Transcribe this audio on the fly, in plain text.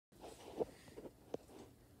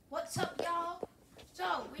What's up, y'all?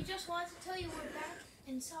 So, we just wanted to tell you we're back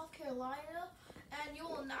in South Carolina, and you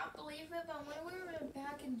will not believe it, but when we were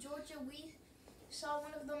back in Georgia, we saw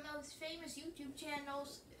one of the most famous YouTube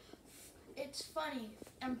channels, It's Funny,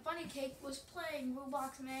 and Funny Cake was playing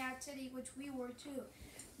Roblox Mad City, which we were too.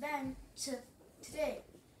 Then, today,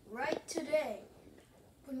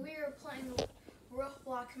 when we were playing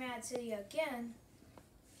Roblox Mad City again,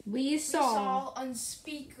 we saw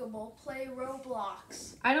Unspeakable play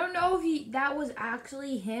Roblox. I don't know if that was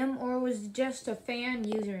actually him or was just a fan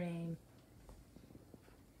username.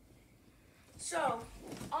 So,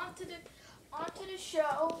 on to the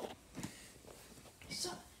show. So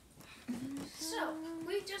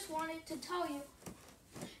we just wanted to tell you,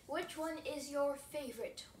 which one is your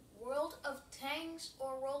favorite? World of Tanks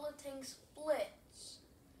or World of Tanks Blitz?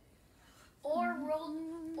 Or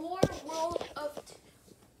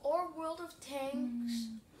World of Tanks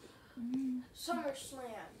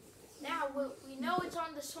SummerSlam. Now we know it's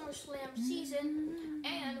on the SummerSlam season,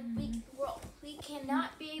 and we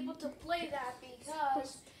cannot be able to play that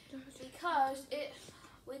because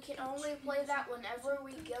we can only play that whenever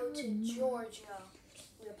we go to Georgia.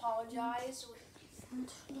 We apologize.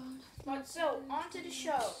 But so on to the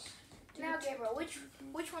show. Now, Gabriel,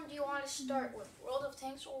 which one do you want to start with? World of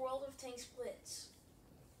Tanks or World of Tanks Blitz?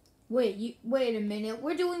 Wait a minute.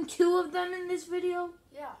 We're doing two of them in this video?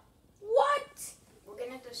 Yeah. What? We're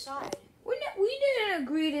gonna decide. We didn't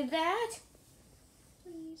agree to that.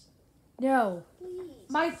 Please. No. Please.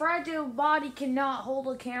 My fragile body cannot hold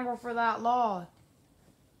a camera for that long.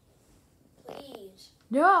 Please.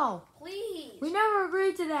 No. Please. We never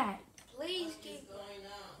agreed to that. Please, Gabriel.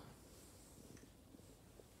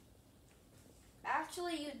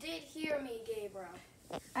 Actually, you did hear me, Gabriel.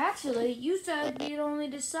 Actually, you said we'd only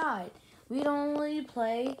decide. We'd only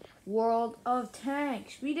play World of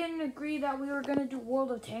Tanks. We didn't agree that we were going to do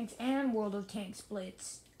World of Tanks and World of Tanks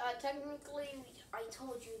Blitz. Technically, I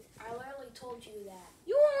literally told you that.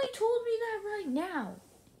 You only told me that right now.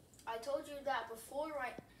 I told you that before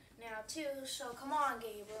right now, too, so come on,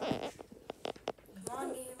 Gabriel. Come on,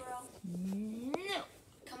 Gabriel. No.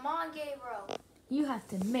 Come on, Gabriel. You have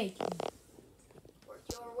to make it.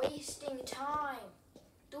 You're wasting time.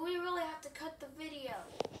 Do we really have to cut the video?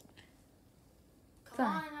 Come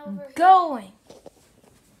on over here. Going.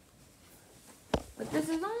 But this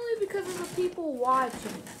is only because of the people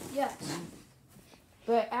watching. Yes.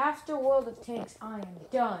 But after World of Tanks, I am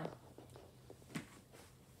done.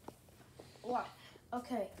 What?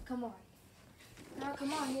 Okay, come on. Now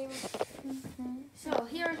come on, Gabriel. So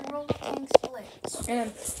here's World of Tanks Blitz.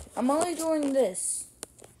 And I'm only doing this.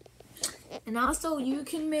 And also you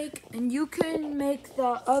can make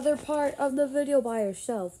the other part of the video by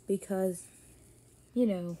yourself because, you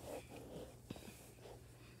know.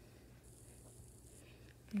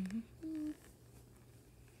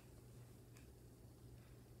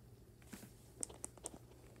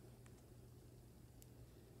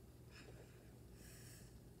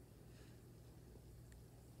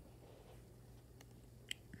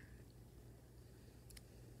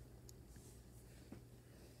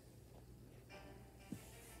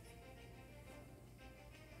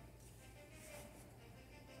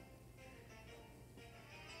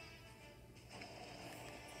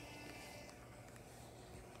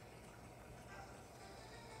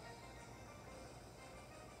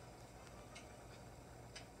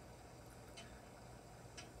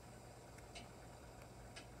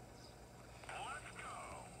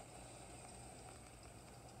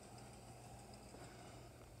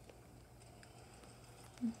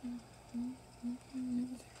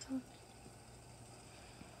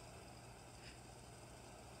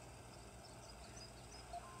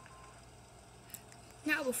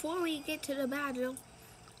 Now, before we get to the battle,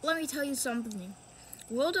 let me tell you something.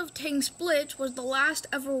 World of Tanks Blitz was the last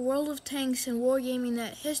ever World of Tanks in Wargaming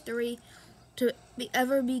Net history to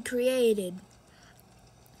ever be created.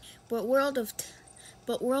 But World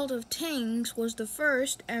of Tanks was the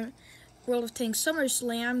first, and World of Tanks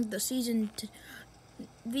SummerSlam, the season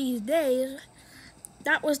these days,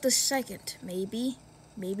 that was the second, maybe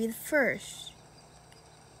the first.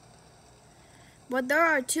 But there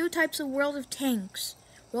are two types of World of Tanks.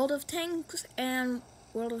 World of Tanks and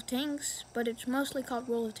World of Tanks, but it's mostly called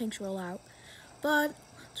World of Tanks Rollout. But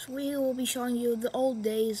we will be showing you the old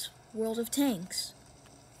days World of Tanks.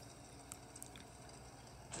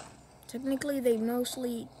 Technically, they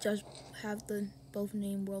mostly just have the both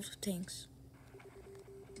name World of Tanks.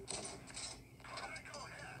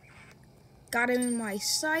 Got him in my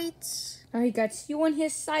sights. Oh, he got you in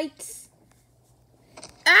his sights.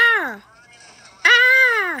 Ah!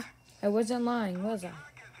 Ah! I wasn't lying, was I?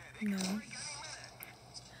 No.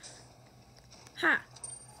 Ha!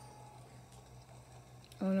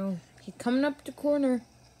 Oh no, he's coming up the corner.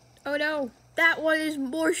 Oh no, that one is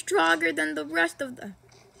more stronger than the rest of them.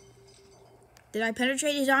 Did I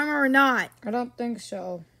penetrate his armor or not? I don't think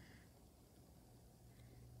so.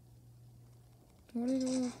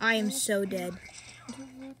 I am so dead.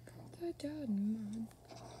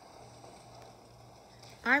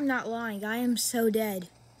 I'm not lying, I am so dead.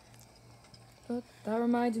 But that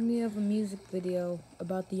reminds me of a music video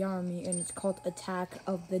about the army, and it's called Attack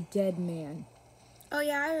of the Dead Man. Oh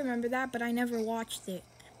yeah, I remember that, but I never watched it.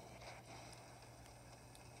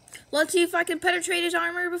 Let's see if I can penetrate his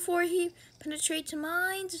armor before he penetrates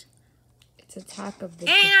mine. It's Attack of the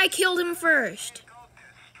And I killed him first.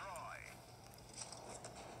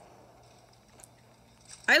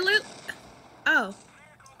 Oh.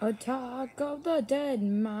 Attack of the Dead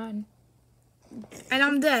Man. And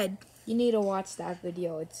I'm dead. You need to watch that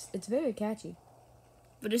video. It's very catchy.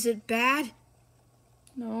 But is it bad?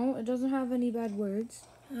 No, it doesn't have any bad words.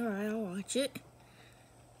 Alright, I'll watch it.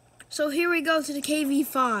 So here we go to the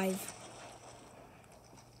KV5.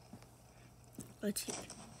 Let's see.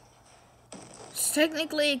 So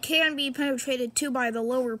technically, it can be penetrated too by the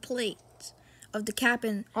lower plates of the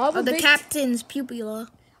captain's pupilla.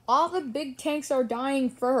 All the big tanks are dying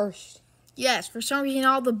first. Yes, for some reason,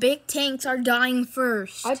 all the big tanks are dying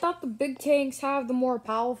first. I thought the big tanks have the more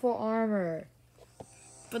powerful armor.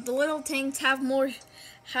 But the little tanks have more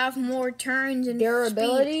turns and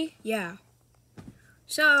durability. Speed. Yeah.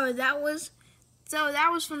 So that was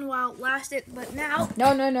fun while it lasted, but now.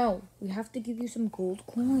 No. We have to give you some gold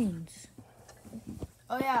coins.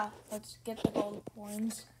 Oh yeah, let's get the gold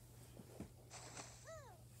coins.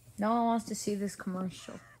 No one wants to see this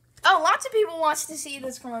commercial. Oh, lots of people wants to see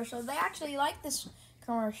this commercial. They actually like this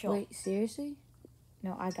commercial. Wait, seriously?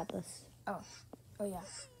 No, I got this. Oh yeah.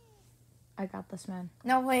 I got this, man.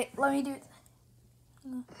 No, wait, let me do it.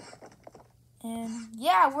 And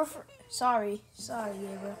yeah, sorry,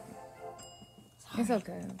 Gabriel. It's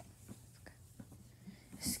okay.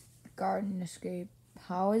 Garden escape.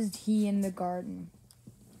 How is he in the garden?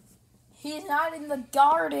 He's not in the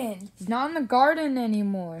garden. He's not in the garden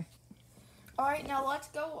anymore. All right, now let's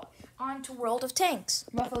go on to World of Tanks.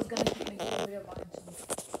 Ruffalo's gonna keep making a video about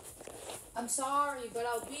himself. I'm sorry, but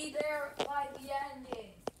I'll be there by the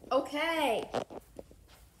ending. Okay.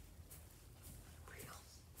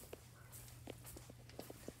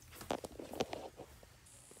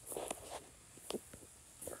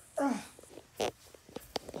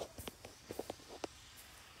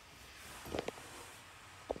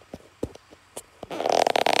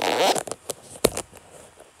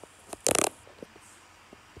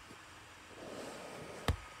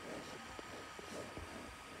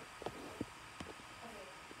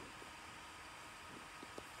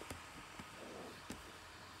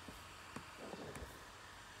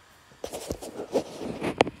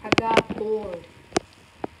 I got bored.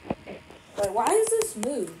 Wait, why is this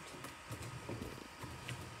moved?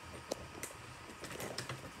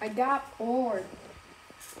 I got bored.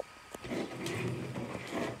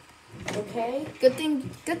 Okay? Good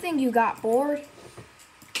thing you got bored.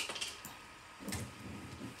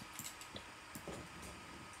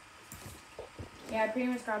 Yeah, I pretty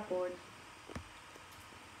much got bored.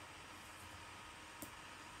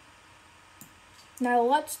 Now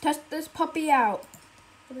let's test this puppy out.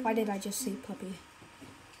 Why did I just say puppy?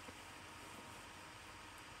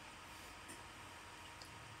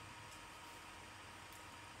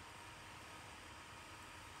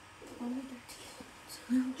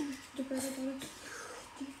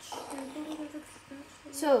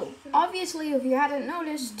 So, obviously, if you hadn't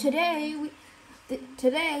noticed, today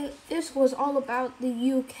this was all about the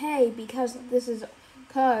UK because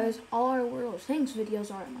all our World of Tanks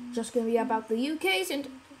videos are just going to be about the UK's and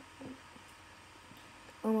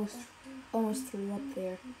almost threw up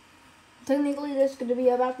there. Technically, this is going to be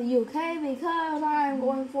about the UK because I'm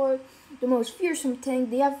going for the most fearsome tank,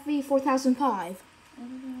 the FV4005.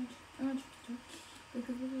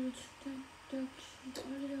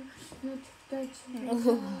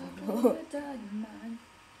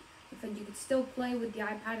 If you could still play with the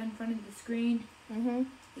iPad in front of the screen, Mhm.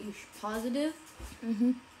 are you positive?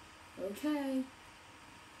 Mhm. Okay.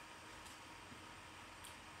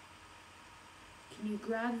 Can you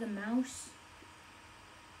grab the mouse?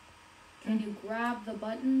 Can you grab the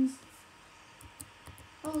buttons?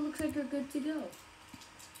 Oh, it looks like you're good to go.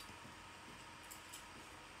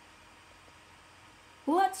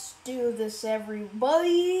 Let's do this,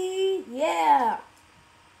 everybody! Yeah!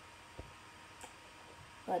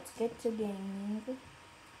 Let's get to gaming.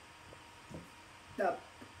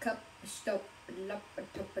 This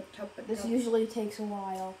This usually takes a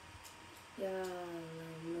while. Yeah,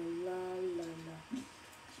 la la la la.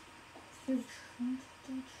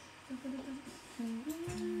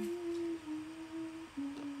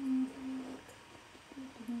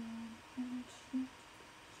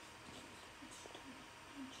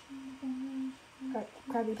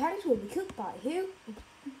 Krabby Patties will be cooked by who?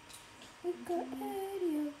 We've got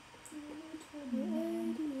Eddie.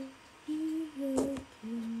 Eddie. He can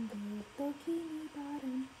go bikini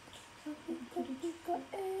bottom. We've got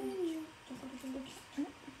Eddie.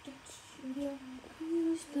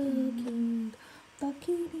 Who's the king?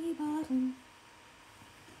 Bikini bottom.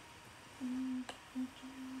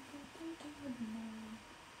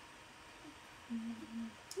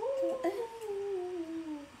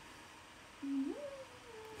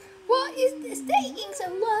 What is this taking so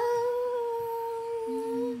long?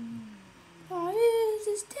 Why is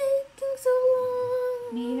this taking so long?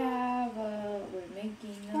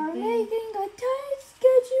 We're making a tight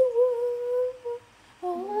schedule.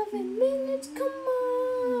 11 minutes, come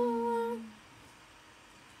on.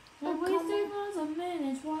 We're wasting lots of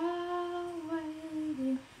minutes while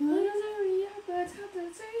waiting. Please hurry up, it's hard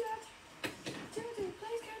to say that.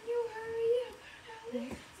 Please, can you hurry up?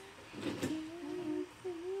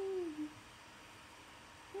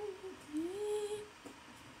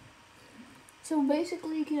 So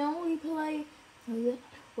basically, you can only play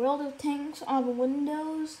World of Tanks on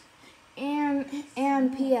Windows and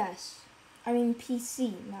PS. I mean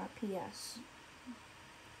PC, not PS.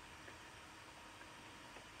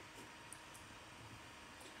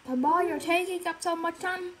 Come on, you're taking up so much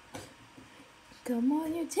time. Come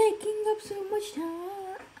on, you're taking up so much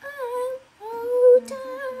time. Oh,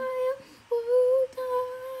 time. Oh,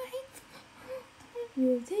 time.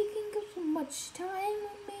 You're taking up so much time.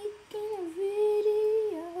 I'm making a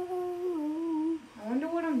video. I wonder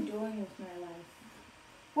what I'm doing with my life.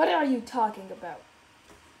 What are you talking about?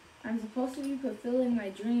 I'm supposed to be fulfilling my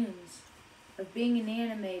dreams of being an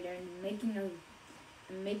animator and making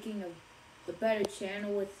a better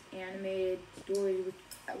channel with animated stories, with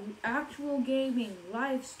actual gaming,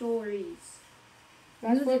 live stories.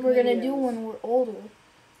 That's what music we're gonna videos. do when we're older.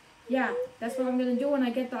 Yeah, that's what I'm gonna do when I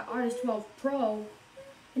get the Artist 12 Pro.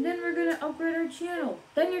 And then we're gonna upgrade our channel.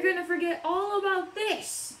 Then you're gonna forget all about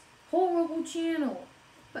this horrible channel.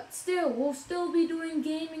 But still, we'll still be doing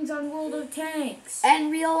gamings on World of Tanks. And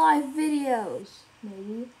real life videos,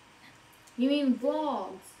 maybe. You mean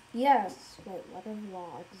vlogs? Yes. Wait, what are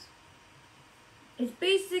vlogs? It's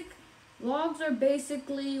basic. Vlogs are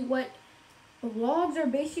basically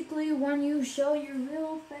when you show your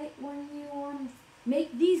real face, when you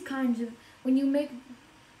make these kinds of, when you make,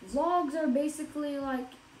 vlogs are basically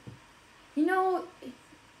like, you know,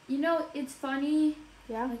 it's funny.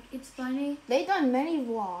 Yeah. Like, it's funny. They've done many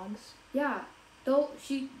vlogs. Yeah. Those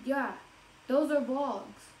are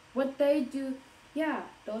vlogs. What they do, yeah,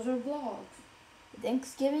 those are vlogs.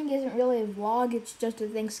 Thanksgiving isn't really a vlog, it's just a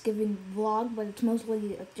Thanksgiving vlog, but it's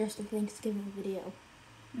mostly just a Thanksgiving video.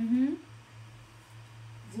 Mm-hmm.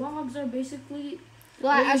 Vlogs are basically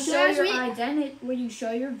Well, where you as soon show as your we, identity, where you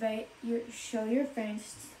show your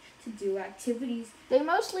friends to do activities.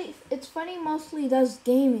 it's funny, mostly does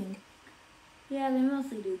gaming. Yeah, they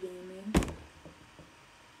mostly do gaming.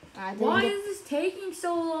 I Why think is this taking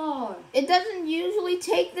so long? it doesn't usually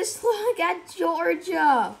take this long at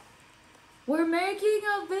Georgia. We're making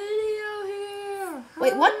a video here.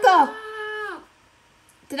 Wait, what the? Hurry up!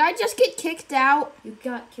 Did I just get kicked out? You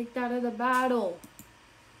got kicked out of the battle.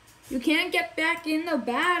 You can't get back in the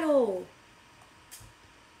battle.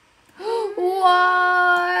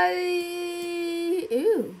 Why?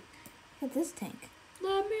 Ooh, look at this tank.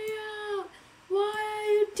 Let me out. Why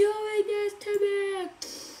are you doing this to me?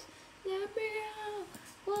 Let me out.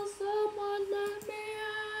 Will someone let me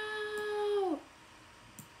out?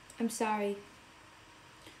 I'm sorry.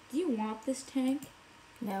 Do you want this tank?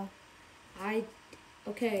 No.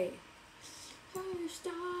 Okay. Oh,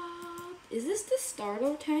 stop. Is this the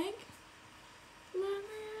starter tank? Let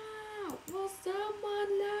me out. Will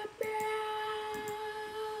someone let me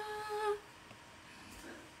out?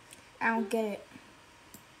 I don't get it.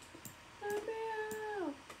 Let me out.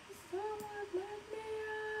 Will someone let me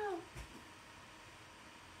out?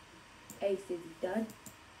 Ace, is he done?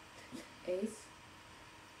 Ace?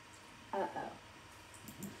 Uh-oh.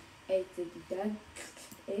 Ace, is he done?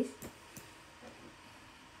 Ace?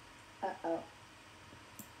 Uh-oh.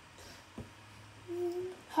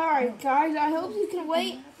 Alright guys, I hope you can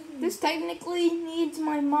wait. This technically needs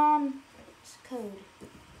my mom's code.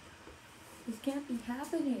 This can't be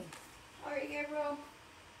happening. Alright, Gabriel.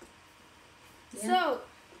 Yeah.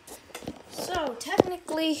 So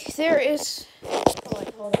technically there is,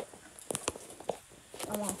 hold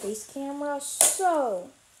on. on face camera. So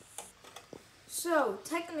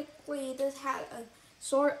technically this had a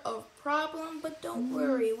sort of problem, but don't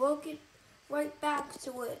worry, we'll get right back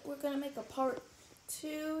to it. We're gonna make a part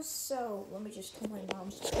 2. So let me just tell my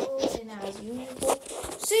mom's clothes, and as usual,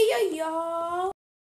 see ya, y'all.